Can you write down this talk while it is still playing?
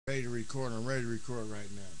Ready to record. I'm ready to record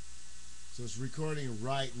right now. So it's recording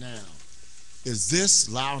right now. Is this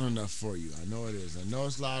loud enough for you? I know it is. I know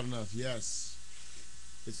it's loud enough. Yes.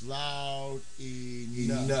 It's loud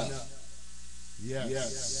enough.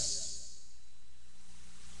 Yes.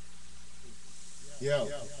 Yo.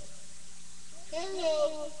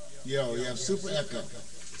 Hello. Yo, you have super echo.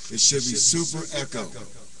 It should be super echo.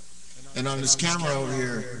 And on this camera over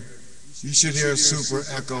here, you should hear super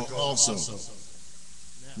echo also.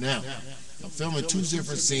 Now, I'm filming two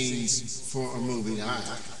different scenes for a movie.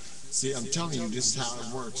 See, I'm telling you, this is how it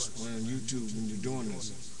works when on YouTube, when you're doing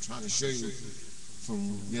this. I'm trying to show you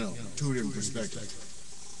from, two different perspectives.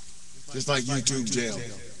 Just like YouTube jail,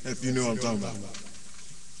 if you know what I'm talking about.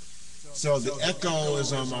 So the echo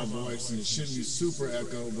is on my voice, and it shouldn't be super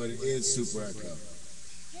echo, but it is super echo.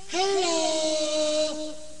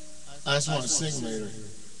 Hello! I just want to sing later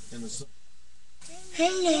in the song.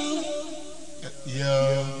 Hello!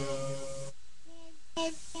 Yo!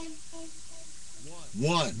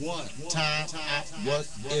 One time I was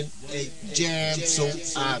in a jam, so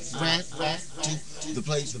I ran off to the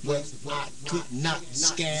place where I could not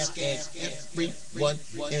scam, and everyone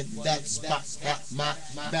in that spot had my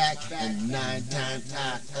back, and 9 times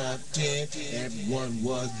out of 10 everyone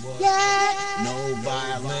was black. No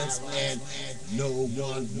violence and no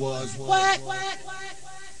one was white.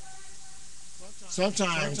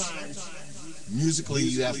 Sometimes musically,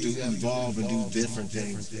 you have to evolve and do different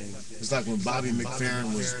things. It's like when Bobby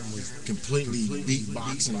McFerrin was completely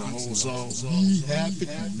beatboxing the whole song. Be happy,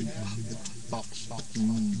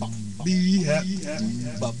 be happy,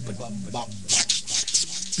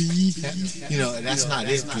 be happy. That's not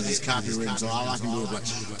it because it's copywritten. So all I can do is like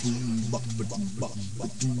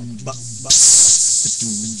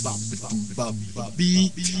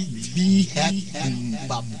be happy,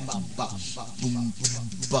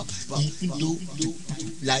 even though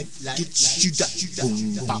life gets you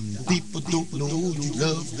down, people don't know you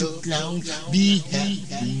love the clown. Be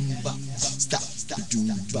happy, stop,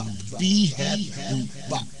 be happy,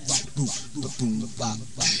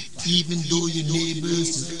 even though your neighbors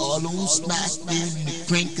is all on smack, and the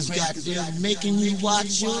crank has got them making you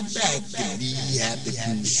watch your back. Be happy,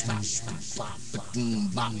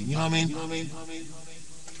 you know what I mean?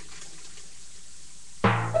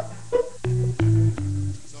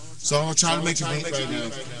 So I'm gonna try to make the beat right now.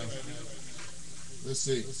 Let's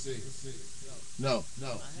see. No.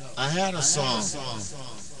 I had a song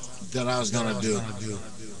that I was gonna do,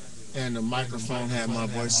 and the microphone had my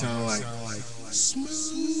voice sound like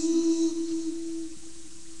smooth.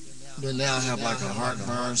 But now I have like a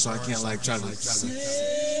heartburn, so I can't like try to sing.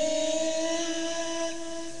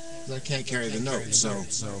 I can't carry the note, so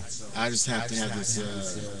I just have to have this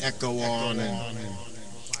echo on and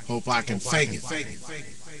hope I can fake it.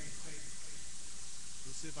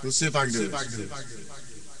 Let's see if I can do it.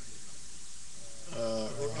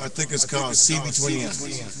 I think it's called C Between Us.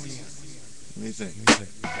 What do you think?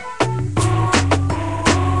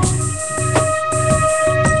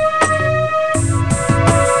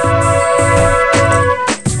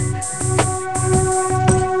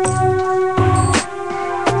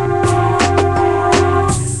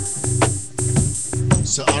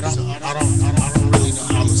 So I don't really know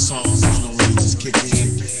how the songs don't really just kick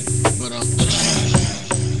in, but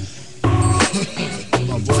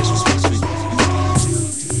my voice was supposed to be.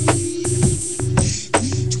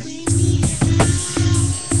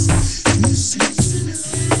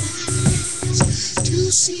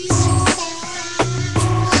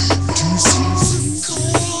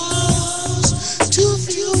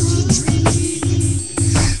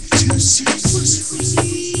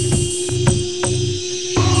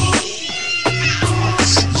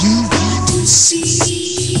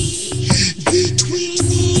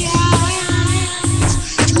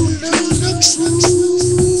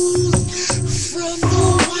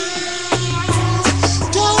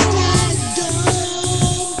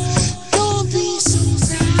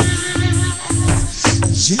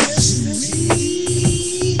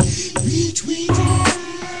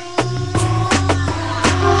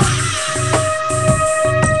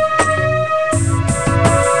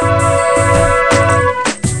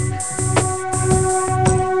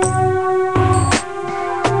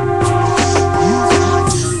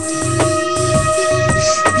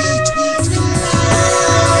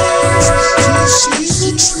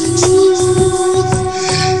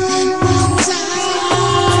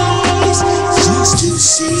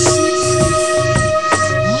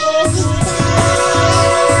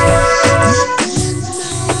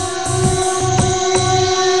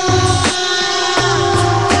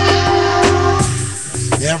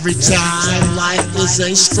 Every time life is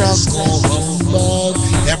a struggle, humbug.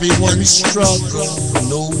 Everyone struggle,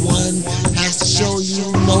 no one has to show you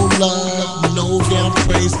no love, no damn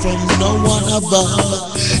praise from no one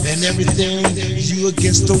above. And everything, you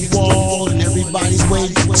against the wall, and everybody's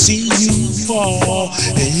waiting to see you fall.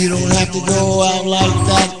 And you don't have to go out like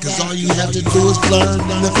that, cause all you have to do is learn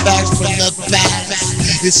the facts from the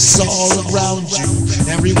past. It's all around you,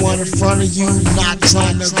 everyone in front of you, not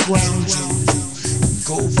trying to ground you.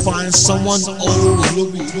 Go find someone old, look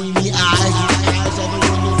between the eyes are the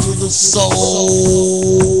window to the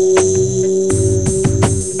soul.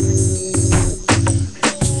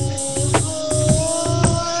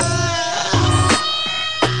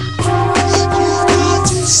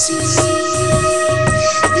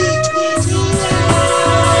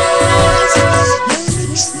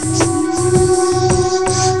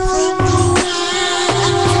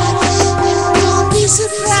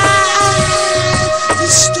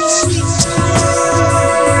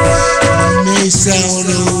 Sound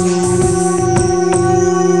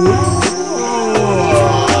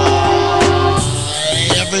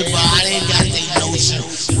everybody got their notion,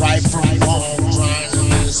 right from wrong, trying to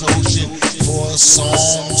win this ocean for a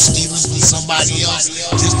song, stealing from somebody else,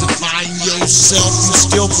 just to find yourself. You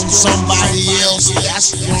steal from somebody else,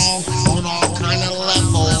 that's wrong on all kind of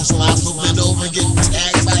levels. Life will bend over and get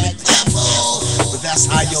tagged by the devil, but that's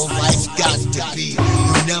how your life got to be.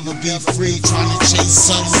 You'll never be free trying to chase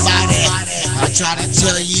somebody. I try to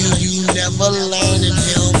tell you, you never learn, and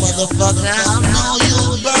hell, motherfucker, I know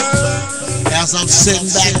you'll burn. As I'm sitting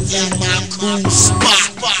back in my cool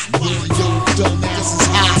spot, knowing your dumb ass is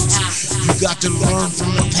hot. You got to learn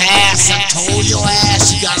from the past. I told your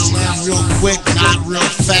ass, you gotta learn real quick, not real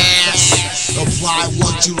fast. Apply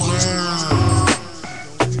what you learn.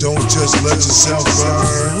 Don't just let yourself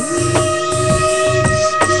burn.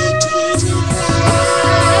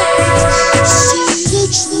 See the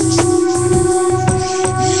truth.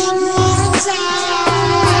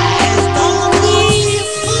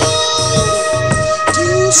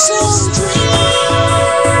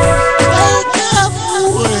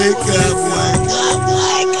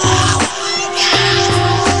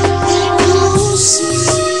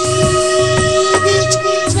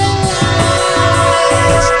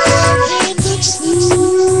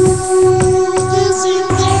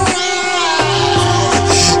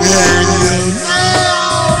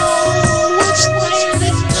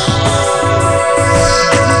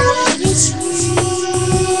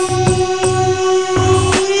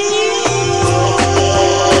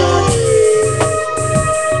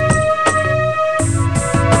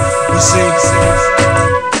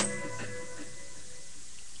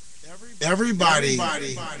 Everybody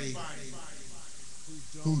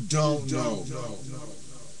who don't know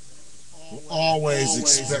will always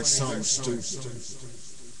expect something stupid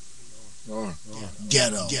or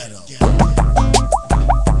ghetto.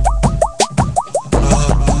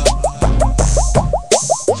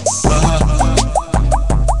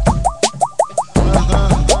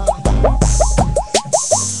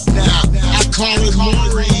 Now I call it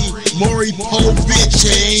Maury Poe bitch,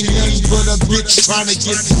 ain't nothing but a bitch trying to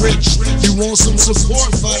get rich. You want some support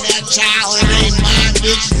for that child, it ain't mine,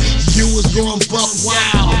 bitch. You was going buck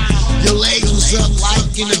wild. Your legs was up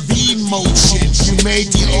like in a V motion. You made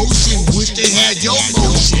the ocean, wish they had your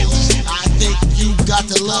motion. I think you got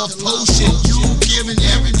the love potion. You giving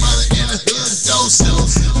every mother in the hood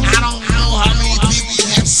doses. I don't know how many people you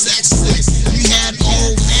had sex with. You had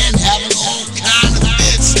old men having all kind of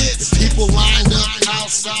bits. People lined up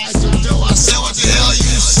outside the door. I said, what the hell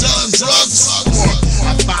you selling drugs for?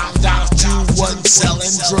 I found out you wasn't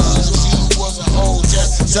selling drugs. You was a hoe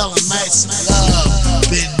just selling nice love.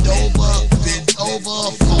 Bend over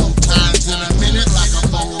 4 times in a minute like a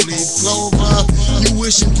 4-leaf clover. You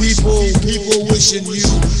wishing people wishing you.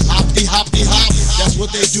 Hoppy, hoppy, hop. That's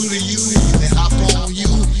what they do to you. They hop on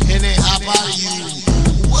you and they hop out of you.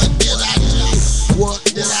 What did I do? What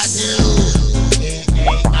did I do? It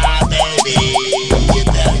ain't my baby. You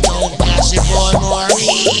better go ask your boy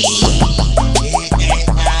Maurice. It ain't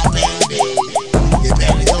my baby. You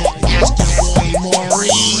better go ask your boy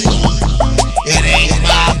Maurice. It ain't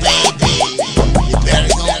my baby. You better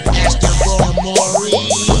go ask your boy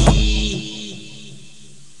Maurice.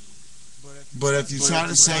 But if you try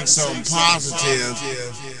to say something positive,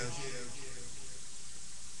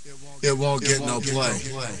 it won't get no play.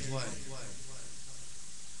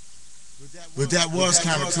 But that was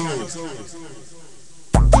kind of cool.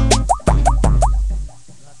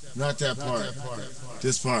 Not that part.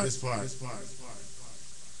 This part. It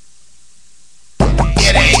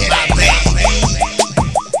ain't my baby.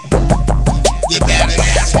 You better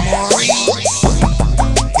ask Maurice.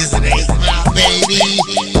 'Cause it ain't my baby.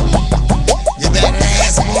 You better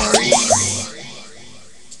ask Maurice.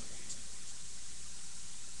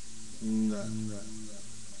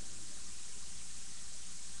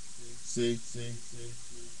 See?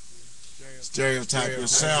 Stereotype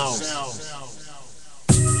yourselves.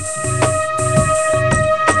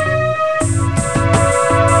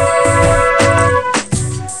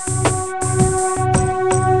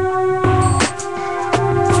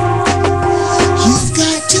 You've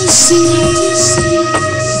got to see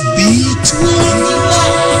between the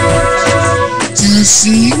lines to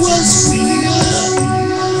see what's real.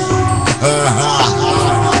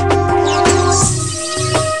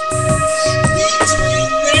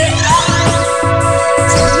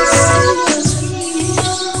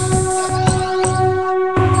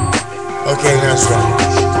 Okay, that's right.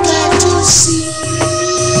 Got to see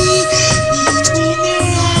between their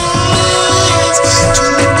eyes to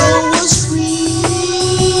know what's real.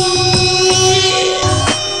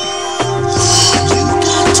 You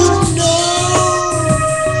got to know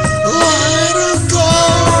where to go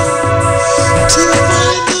to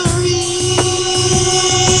find the real.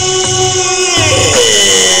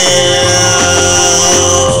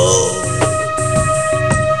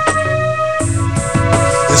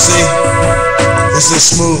 You see, it's a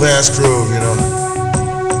smooth ass groove, you know.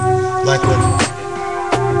 Like when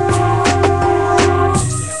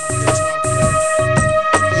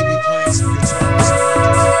he be playing some guitar.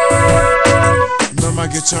 Remember my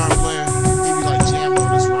guitar player? He be like jamming on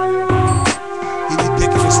this right here. He be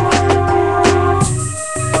picking this right here.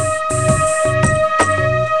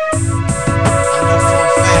 I know for a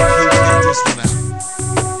fact he picked this one out.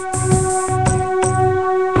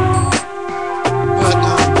 But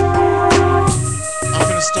I'm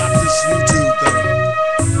gonna stop this YouTube thing.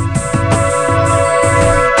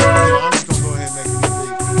 I'm just gonna go ahead and make it a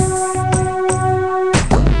beat.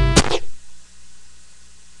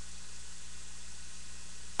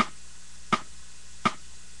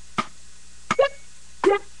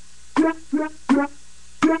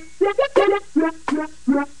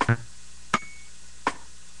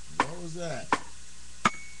 What was that?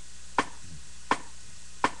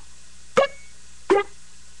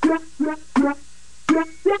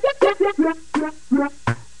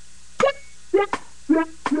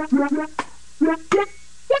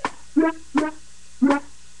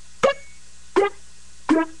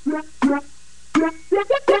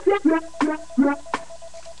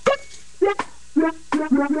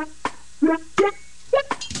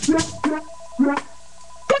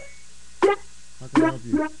 How can I help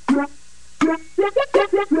you?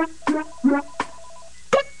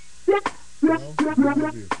 Hello? How can I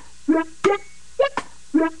help you?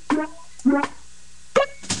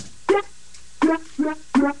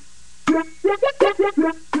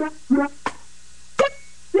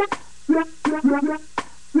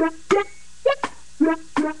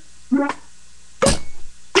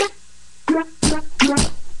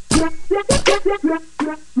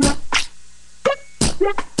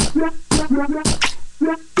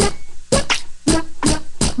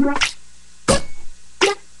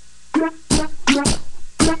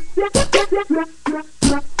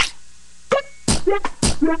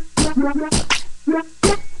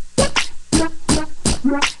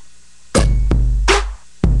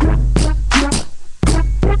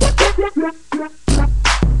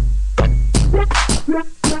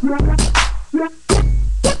 Yeah.